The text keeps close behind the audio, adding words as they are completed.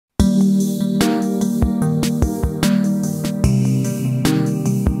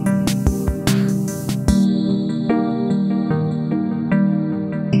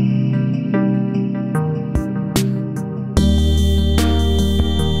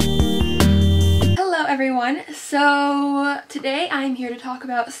So today I'm here to talk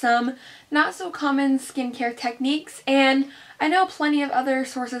about some not so common skincare techniques, and I know plenty of other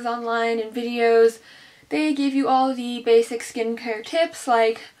sources online and videos. They give you all the basic skincare tips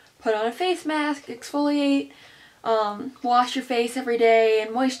like put on a face mask, exfoliate, wash your face every day,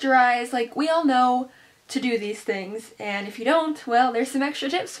 and moisturize. Like, we all know to do these things, and if you don't, well, there's some extra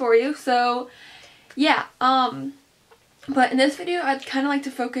tips for you. So yeah, but in this video, I'd kind of like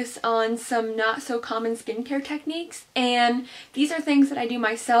to focus on some not so common skincare techniques, and these are things that I do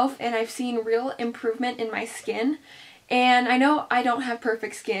myself and I've seen real improvement in my skin. And I know I don't have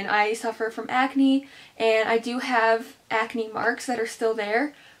perfect skin. I suffer from acne, and I do have acne marks that are still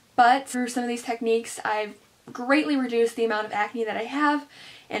there, but through some of these techniques I've greatly reduced the amount of acne that I have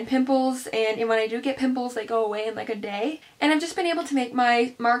and pimples, and when I do get pimples, they go away in like a day. And I've just been able to make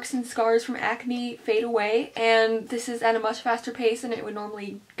my marks and scars from acne fade away, and this is at a much faster pace than it would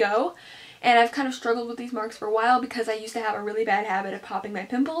normally go. And I've kind of struggled with these marks for a while because I used to have a really bad habit of popping my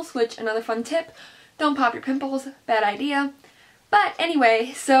pimples, which, another fun tip, don't pop your pimples, bad idea. But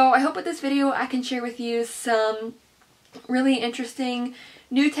anyway, so I hope with this video I can share with you some really interesting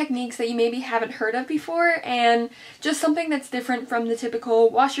new techniques that you maybe haven't heard of before, and just something that's different from the typical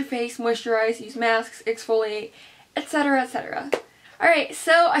wash your face, moisturize, use masks, exfoliate, etc, etc. Alright,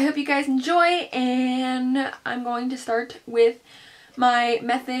 so I hope you guys enjoy, and I'm going to start with my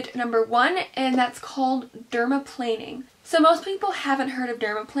method number 1, and that's called dermaplaning. So most people haven't heard of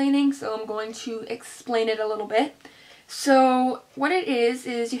dermaplaning, so I'm going to explain it a little bit. So what it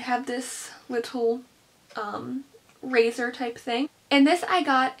is you have this little razor type thing. And this I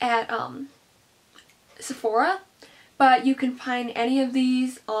got at Sephora, but you can find any of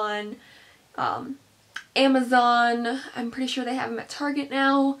these on Amazon. I'm pretty sure they have them at Target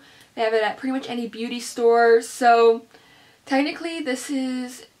now. They have it at pretty much any beauty store. So technically this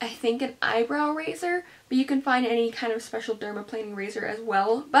is, I think, an eyebrow razor, but you can find any kind of special dermaplaning razor as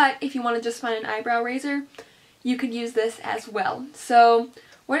well. But if you want to just find an eyebrow razor, you could use this as well. So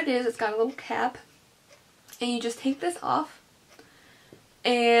what it is, it's got a little cap, and you just take this off.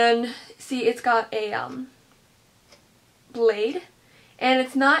 And see, it's got a blade, and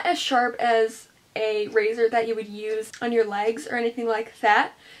it's not as sharp as a razor that you would use on your legs or anything like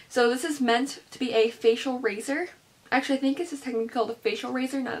that. So this is meant to be a facial razor. Actually, I think this is technically called a facial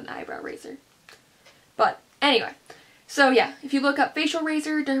razor, not an eyebrow razor. But anyway, so yeah, if you look up facial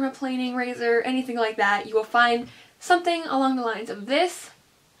razor, dermaplaning razor, anything like that, you will find something along the lines of this.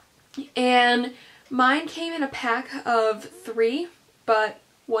 And mine came in a pack of 3. But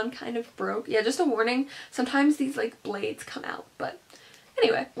one kind of broke. Yeah, just a warning. Sometimes these like blades come out. But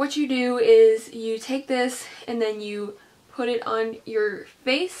anyway, what you do is you take this and then you put it on your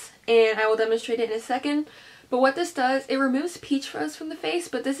face, and I will demonstrate it in a second. But what this does, it removes peach fuzz from the face,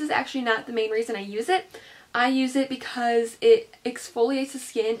 but this is actually not the main reason I use it. I use it because it exfoliates the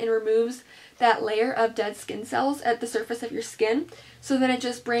skin and removes that layer of dead skin cells at the surface of your skin. So then it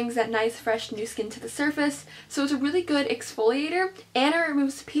just brings that nice fresh new skin to the surface. So it's a really good exfoliator, and it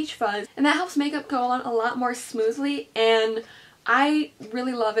removes peach fuzz, and that helps makeup go on a lot more smoothly, and I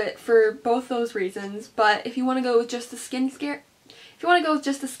really love it for both those reasons. But if you want to go with just the skincare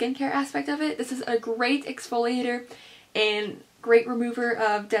aspect of it, this is a great exfoliator and great remover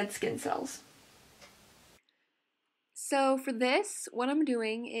of dead skin cells. So for this, what I'm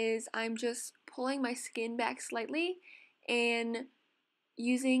doing is I'm just pulling my skin back slightly and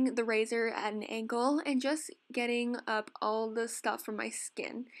using the razor at an angle and just getting up all the stuff from my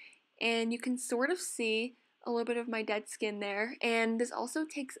skin. And you can sort of see a little bit of my dead skin there. And this also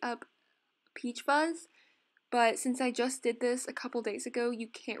takes up peach fuzz, but since I just did this a couple days ago, you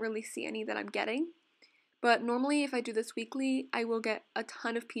can't really see any that I'm getting. But normally if I do this weekly, I will get a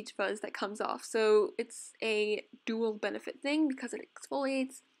ton of peach fuzz that comes off. So it's a dual benefit thing because it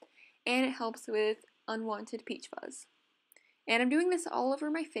exfoliates and it helps with unwanted peach fuzz. And I'm doing this all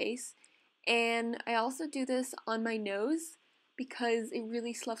over my face, and I also do this on my nose because it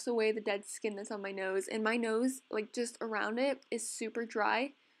really sloughs away the dead skin that's on my nose. And my nose, like just around it, is super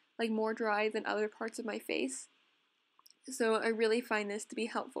dry, like more dry than other parts of my face. So I really find this to be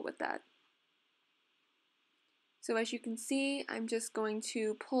helpful with that. So as you can see, I'm just going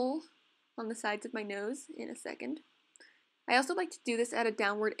to pull on the sides of my nose in a second. I also like to do this at a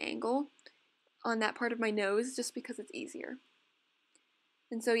downward angle on that part of my nose just because it's easier.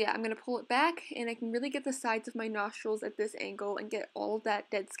 And so yeah, I'm going to pull it back, and I can really get the sides of my nostrils at this angle and get all of that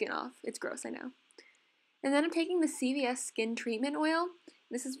dead skin off. It's gross, I know. And then I'm taking the CVS Skin Treatment Oil.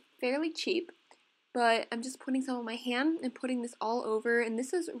 This is fairly cheap, but I'm just putting some on my hand and putting this all over, and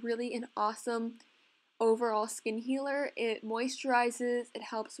this is really an awesome overall skin healer. It moisturizes, it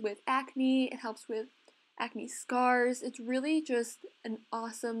helps with acne, it helps with acne scars. It's really just an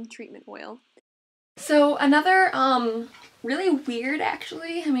awesome treatment oil. So another really weird,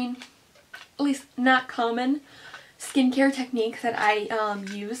 actually, I mean, at least not common skincare technique that I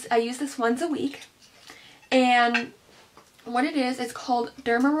use this once a week. And what it is, it's called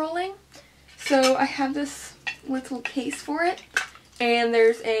derma rolling. So I have this little case for it, and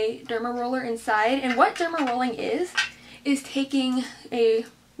there's a derma roller inside. And what derma rolling is taking a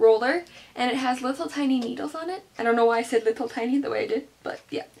roller, and it has little tiny needles on it. I don't know why I said little tiny the way I did, but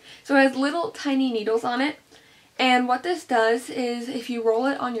yeah. So it has little tiny needles on it, and what this does is if you roll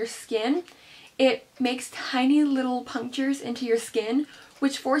it on your skin, it makes tiny little punctures into your skin,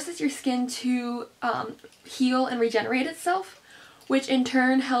 which forces your skin to heal and regenerate itself, which in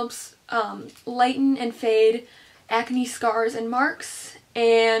turn helps lighten and fade acne scars and marks,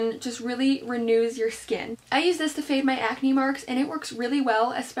 and just really renews your skin. I use this to fade my acne marks, and it works really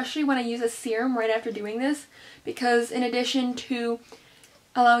well, especially when I use a serum right after doing this, because in addition to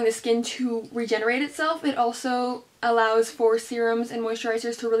allowing the skin to regenerate itself, it also allows for serums and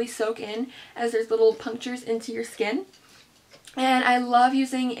moisturizers to really soak in as there's little punctures into your skin. And I love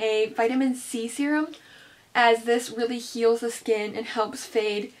using a vitamin C serum, as this really heals the skin and helps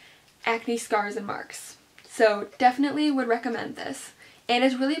fade acne scars and marks. So definitely would recommend this. And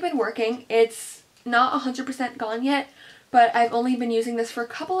it's really been working. It's not 100% gone yet, but I've only been using this for a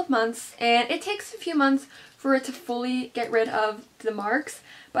couple of months, and it takes a few months for it to fully get rid of the marks,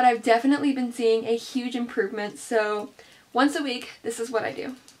 but I've definitely been seeing a huge improvement. So once a week, this is what I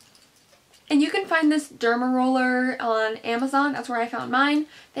do. And you can find this derma roller on Amazon. That's where I found mine.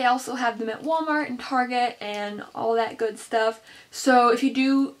 They also have them at Walmart and Target and all that good stuff. So if you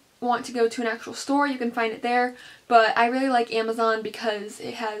do want to go to an actual store, you can find it there. But I really like Amazon because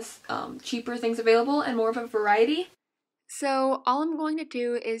it has cheaper things available and more of a variety. So all I'm going to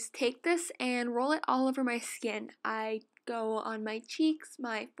do is take this and roll it all over my skin. I go on my cheeks,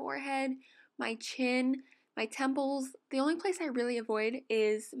 my forehead, my chin, my temples. The only place I really avoid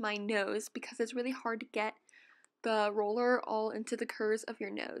is my nose because it's really hard to get the roller all into the curves of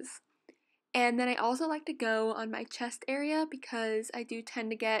your nose. And then I also like to go on my chest area because I do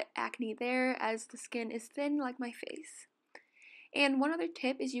tend to get acne there as the skin is thin like my face. And one other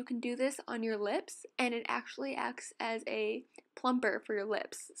tip is you can do this on your lips, and it actually acts as a plumper for your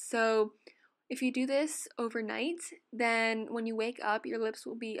lips. So if you do this overnight, then when you wake up, your lips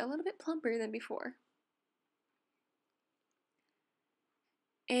will be a little bit plumper than before.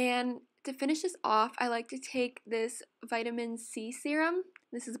 And to finish this off, I like to take this vitamin C serum.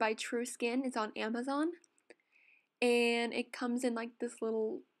 This is by True Skin. It's on Amazon. And it comes in like this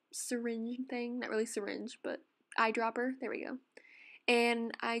little syringe thing. Not really syringe, but eyedropper. There we go.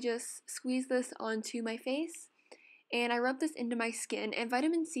 And I just squeeze this onto my face, and I rub this into my skin. And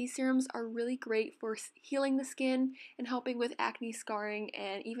vitamin C serums are really great for healing the skin and helping with acne scarring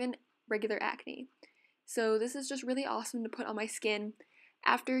and even regular acne. So this is just really awesome to put on my skin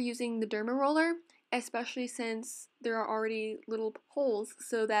after using the derma roller, especially since there are already little holes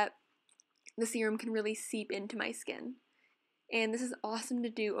so that the serum can really seep into my skin. And this is awesome to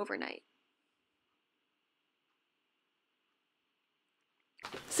do overnight.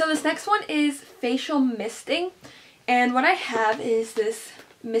 So this next one is facial misting, and what I have is this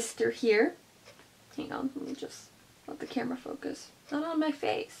mister here. Hang on, let me just let the camera focus. Not on my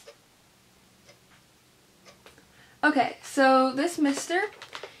face. Okay, so this mister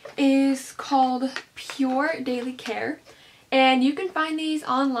is called Pure Daily Care, and you can find these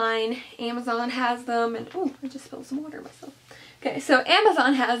online. Amazon has them, and oh, I just spilled some water myself. Okay, so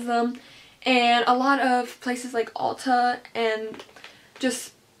Amazon has them, and a lot of places like Ulta and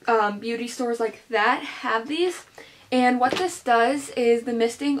just beauty stores like that have these. And what this does is the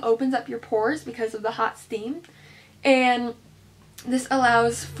misting opens up your pores because of the hot steam, and this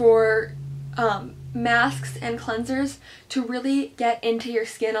allows for masks and cleansers to really get into your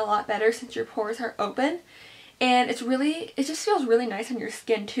skin a lot better since your pores are open. And it just feels really nice on your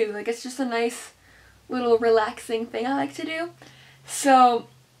skin too. Like, it's just a nice little relaxing thing I like to do. So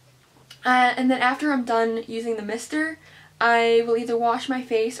and then after I'm done using the mister, I will either wash my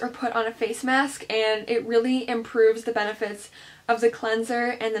face or put on a face mask, and it really improves the benefits of the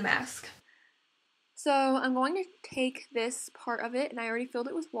cleanser and the mask. So I'm going to take this part of it, and I already filled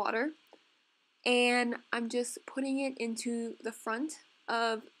it with water, and I'm just putting it into the front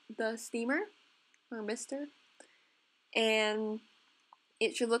of the steamer or mister, and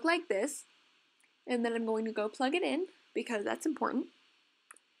it should look like this. And then I'm going to go plug it in because that's important.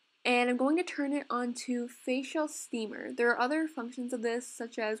 And I'm going to turn it onto facial steamer. There are other functions of this,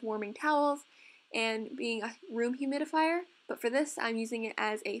 such as warming towels and being a room humidifier, but for this I'm using it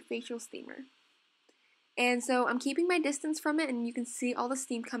as a facial steamer. And so I'm keeping my distance from it, and you can see all the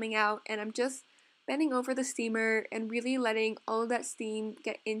steam coming out, and I'm just bending over the steamer and really letting all of that steam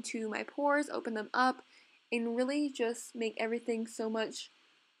get into my pores, open them up, and really just make everything so much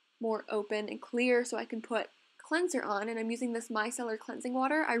more open and clear so I can put cleanser on. And I'm using this micellar cleansing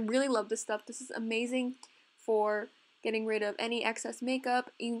water. I really love this stuff. This is amazing for getting rid of any excess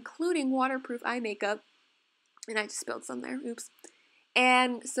makeup, including waterproof eye makeup. And I just spilled some there, oops.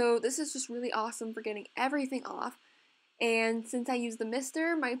 And so this is just really awesome for getting everything off. And since I use the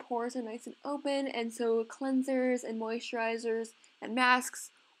mister, my pores are nice and open, and so cleansers and moisturizers and masks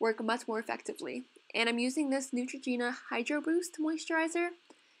work much more effectively. And I'm using this Neutrogena Hydro Boost moisturizer.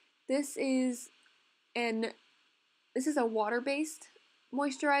 This is a water-based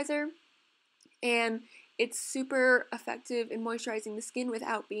moisturizer, and it's super effective in moisturizing the skin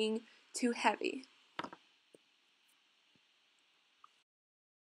without being too heavy.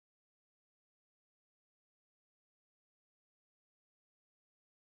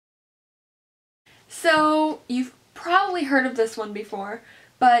 So, you've probably heard of this one before,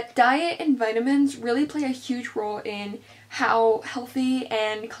 but diet and vitamins really play a huge role in how healthy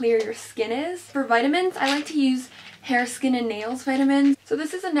and clear your skin is. For vitamins, I like to use hair, skin, and nails vitamins. So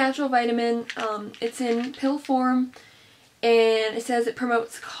this is a natural vitamin. It's in pill form, and it says it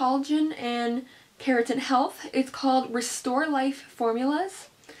promotes collagen and keratin health. It's called Restore Life Formulas.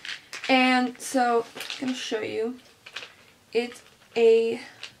 And so, I'm going to show you. It's a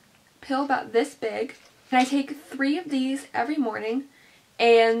pill about this big, and I take 3 of these every morning,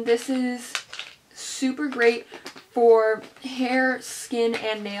 and this is super great for hair, skin,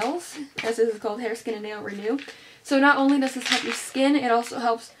 and nails, as this is called Hair, Skin, and Nail Renew. So not only does this help your skin, it also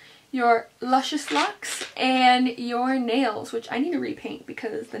helps your luscious locks and your nails, which I need to repaint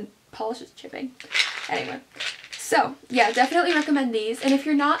because the polish is chipping. Anyway, so yeah, definitely recommend these. And if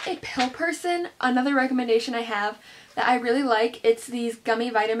you're not a pill person, another recommendation I have that I really like, it's these gummy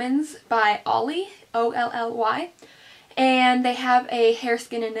vitamins by Olly, O-L-L-Y. And they have a hair,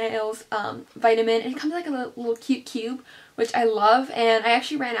 skin, and nails vitamin. It comes like a little cute cube, which I love. And I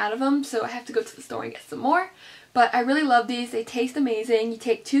actually ran out of them, so I have to go to the store and get some more. But I really love these. They taste amazing. You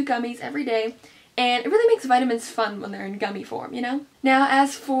take 2 gummies every day. And it really makes vitamins fun when they're in gummy form, you know? Now,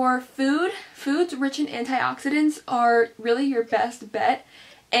 as for foods rich in antioxidants are really your best bet.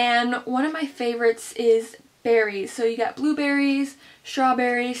 And one of my favorites is berries. So you got blueberries,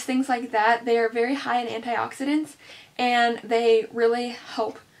 strawberries, things like that. They are very high in antioxidants, and they really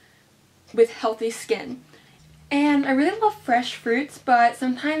help with healthy skin. And I really love fresh fruits, but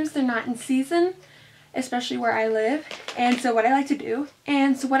sometimes they're not in season, especially where I live. And so what I like to do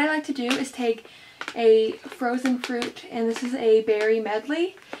is take a frozen fruit, and this is a berry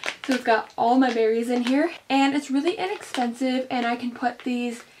medley. So it's got all my berries in here, and it's really inexpensive, and I can put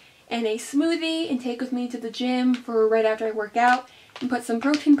these in a smoothie and take with me to the gym for right after I work out, and put some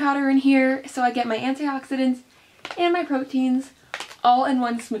protein powder in here so I get my antioxidants and my proteins all in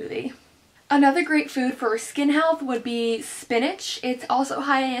one smoothie. Another great food for skin health would be spinach. It's also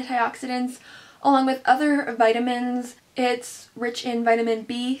high in antioxidants along with other vitamins. It's rich in vitamin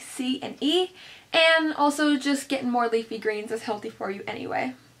B, C, and E, and also just getting more leafy greens is healthy for you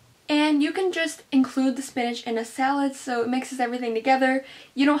anyway. And you can just include the spinach in a salad so it mixes everything together.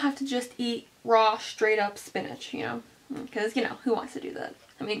 You don't have to just eat raw, straight up spinach, you know, because, you know, who wants to do that?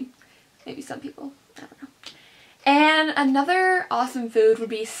 I mean, maybe some people, I don't know. And another awesome food would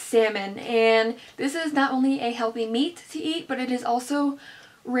be salmon, and this is not only a healthy meat to eat, but it is also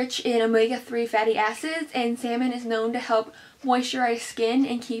rich in omega-3 fatty acids, and salmon is known to help moisturize skin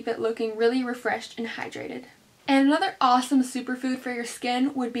and keep it looking really refreshed and hydrated. And another awesome superfood for your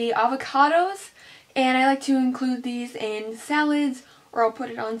skin would be avocados, and I like to include these in salads, or I'll put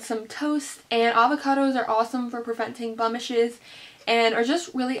it on some toast. And avocados are awesome for preventing blemishes and are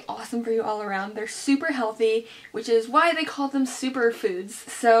just really awesome for you all around. They're super healthy, which is why they call them superfoods.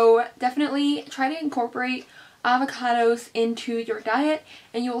 So definitely try to incorporate avocados into your diet,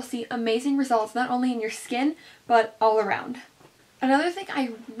 and you will see amazing results not only in your skin but all around. Another thing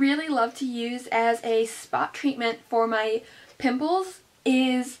I really love to use as a spot treatment for my pimples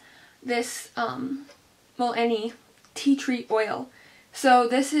is this, any tea tree oil. So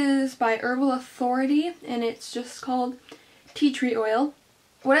this is by Herbal Authority, and it's just called tea tree oil.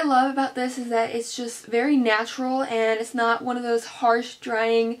 What I love about this is that it's just very natural, and it's not one of those harsh,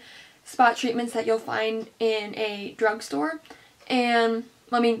 drying spot treatments that you'll find in a drugstore. And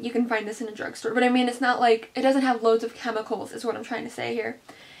I mean, you can find this in a drugstore, but I mean, it's not like, it doesn't have loads of chemicals is what I'm trying to say here.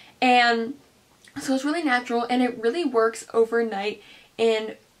 And so it's really natural, and it really works overnight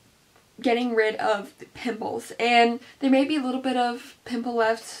in getting rid of the pimples. And there may be a little bit of pimple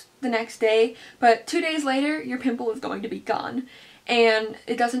left the next day, but 2 days later your pimple is going to be gone. And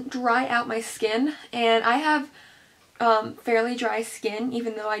it doesn't dry out my skin, and I have fairly dry skin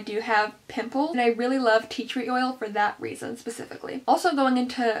even though I do have pimples, and I really love tea tree oil for that reason specifically. Also, going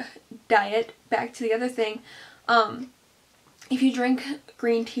into diet, back to the other thing, if you drink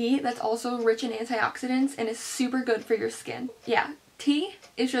green tea, that's also rich in antioxidants and is super good for your skin. Yeah, tea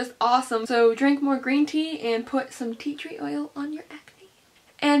is just awesome. So drink more green tea and put some tea tree oil on your acne.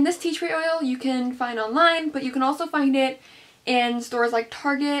 And this tea tree oil you can find online, but you can also find it in stores like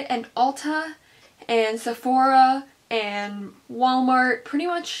Target and Ulta and Sephora and Walmart, pretty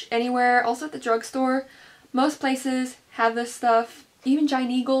much anywhere, also at the drugstore. Most places have this stuff, even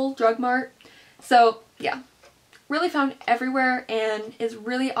Giant Eagle, Drug Mart. So yeah, really found everywhere and is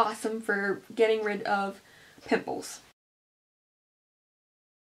really awesome for getting rid of pimples.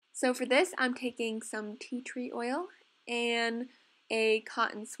 So for this, I'm taking some tea tree oil and a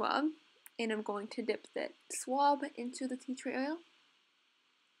cotton swab, and I'm going to dip that swab into the tea tree oil.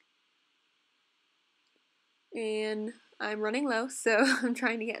 And I'm running low, so I'm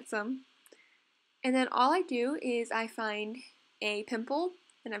trying to get some. And then all I do is I find a pimple,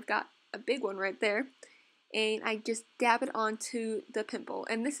 and I've got a big one right there, and I just dab it onto the pimple.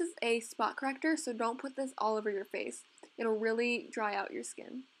 And this is a spot corrector, so don't put this all over your face. It'll really dry out your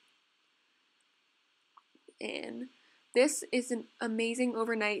skin. And this is an amazing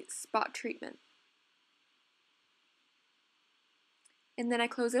overnight spot treatment. And then I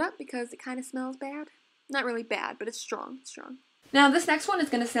close it up because it kind of smells bad. Not really bad, but it's strong. It's strong. Now this next one is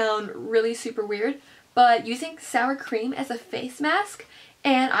going to sound really super weird, but using sour cream as a face mask,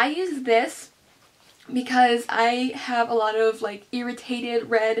 and I use this because I have a lot of like irritated,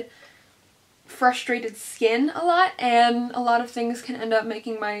 red, frustrated skin a lot, and a lot of things can end up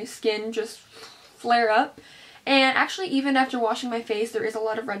making my skin just flare up. And actually, even after washing my face, there is a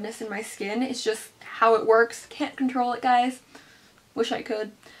lot of redness in my skin. It's just how it works. Can't control it, guys. Wish I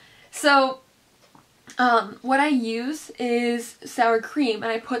could. So what I use is sour cream,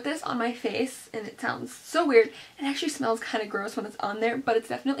 and I put this on my face, and it sounds so weird. It actually smells kind of gross when it's on there, but it's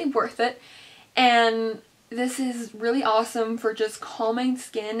definitely worth it. And this is really awesome for just calming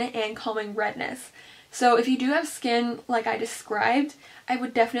skin and calming redness. So if you do have skin like I described, I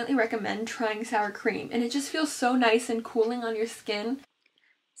would definitely recommend trying sour cream, and it just feels so nice and cooling on your skin.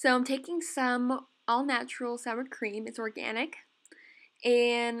 So I'm taking some all-natural sour cream. It's organic.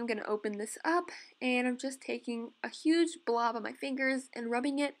 And I'm going to open this up, and I'm just taking a huge blob on my fingers and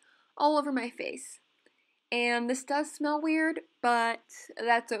rubbing it all over my face. And this does smell weird, but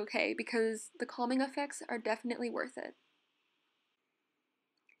that's okay because the calming effects are definitely worth it.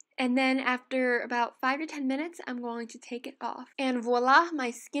 And then after about 5 to 10 minutes, I'm going to take it off. And voila,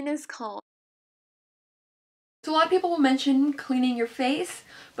 my skin is calm. So a lot of people will mention cleaning your face,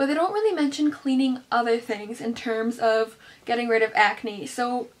 but they don't really mention cleaning other things in terms of getting rid of acne.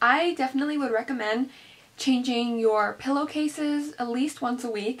 So I definitely would recommend changing your pillowcases at least once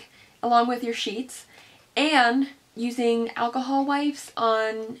a week, along with your sheets, and using alcohol wipes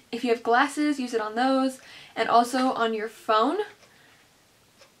on, if you have glasses, use it on those, and also on your phone.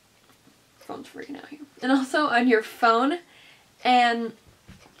 Phone's freaking out here. And also on your phone, and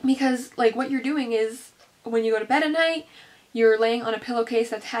because like what you're doing is, when you go to bed at night, you're laying on a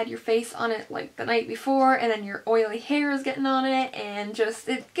pillowcase that's had your face on it like the night before, and then your oily hair is getting on it, and just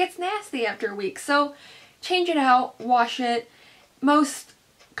it gets nasty after a week. So change it out, wash it. Most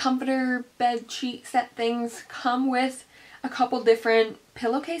comforter, bed sheet set things come with a couple different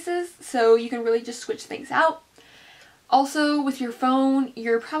pillowcases, so you can really just switch things out. Also, with your phone,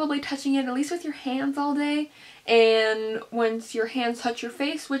 you're probably touching it at least with your hands all day, and once your hands touch your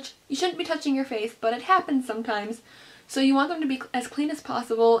face, which you shouldn't be touching your face, but it happens sometimes, so you want them to be as clean as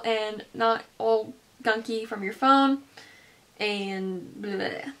possible and not all gunky from your phone, and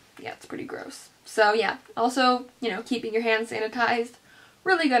bleh. Yeah, it's pretty gross. So yeah, also, keeping your hands sanitized,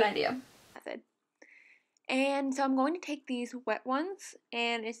 really good idea. And so I'm going to take these wet ones,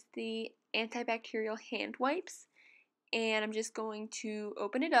 and it's the antibacterial hand wipes. And I'm just going to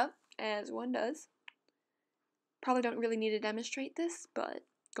open it up, as one does. Probably don't really need to demonstrate this, but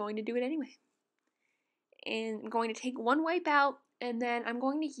going to do it anyway. And I'm going to take one wipe out, and then I'm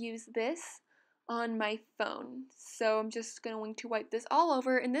going to use this on my phone. So I'm just going to wipe this all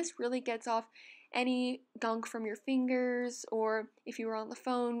over, and this really gets off any gunk from your fingers, or if you were on the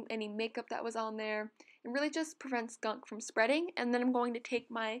phone, any makeup that was on there. It really just prevents gunk from spreading. And then I'm going to take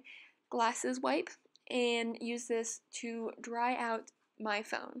my glasses wipe and use this to dry out my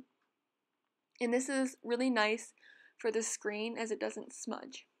phone. And this is really nice for the screen as it doesn't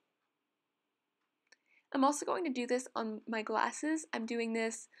smudge. I'm also going to do this on my glasses. I'm doing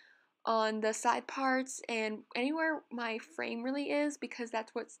this on the side parts and anywhere my frame really is, because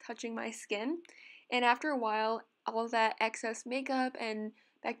that's what's touching my skin. And after a while, all of that excess makeup and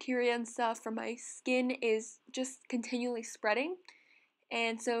bacteria and stuff from my skin is just continually spreading.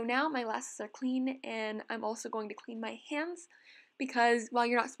 And so now my lashes are clean, and I'm also going to clean my hands, because while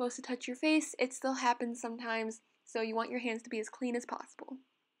you're not supposed to touch your face, it still happens sometimes, so you want your hands to be as clean as possible.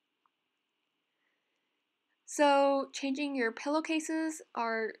 So changing your pillowcases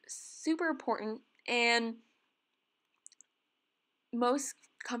are super important, and most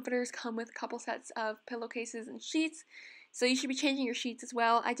comforters come with a couple sets of pillowcases and sheets, so you should be changing your sheets as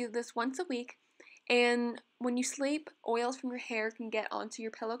well. I do this once a week, and when you sleep, oils from your hair can get onto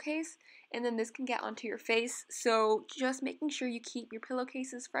your pillowcase, and then this can get onto your face, so just making sure you keep your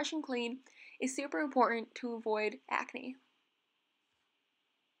pillowcases fresh and clean is super important to avoid acne.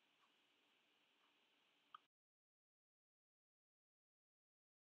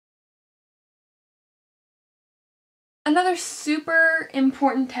 Another super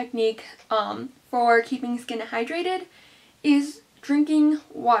important technique for keeping skin hydrated is drinking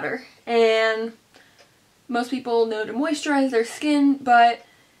water. And most people know to moisturize their skin, but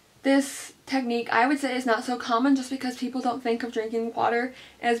this technique I would say is not so common just because people don't think of drinking water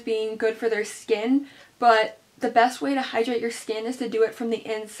as being good for their skin. But the best way to hydrate your skin is to do it from the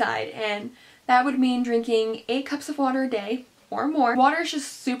inside, and that would mean drinking 8 cups of water a day or more. Water is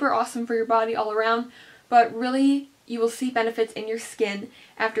just super awesome for your body all around, but really you will see benefits in your skin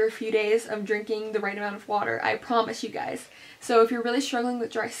after a few days of drinking the right amount of water. I promise you guys. So if you're really struggling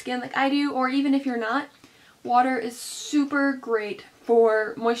with dry skin like I do, or even if you're not, water is super great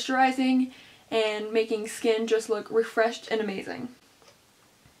for moisturizing and making skin just look refreshed and amazing.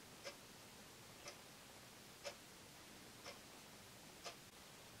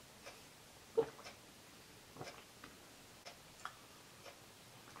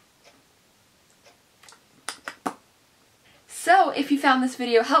 So if you found this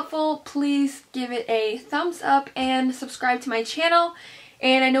video helpful, please give it a thumbs up and subscribe to my channel.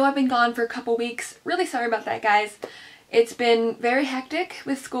 And I know I've been gone for a couple weeks. Really sorry about that, guys. It's been very hectic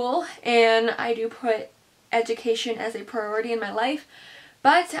with school, and I do put education as a priority in my life.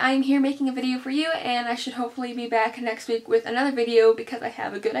 But I'm here making a video for you, and I should hopefully be back next week with another video because I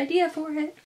have a good idea for it.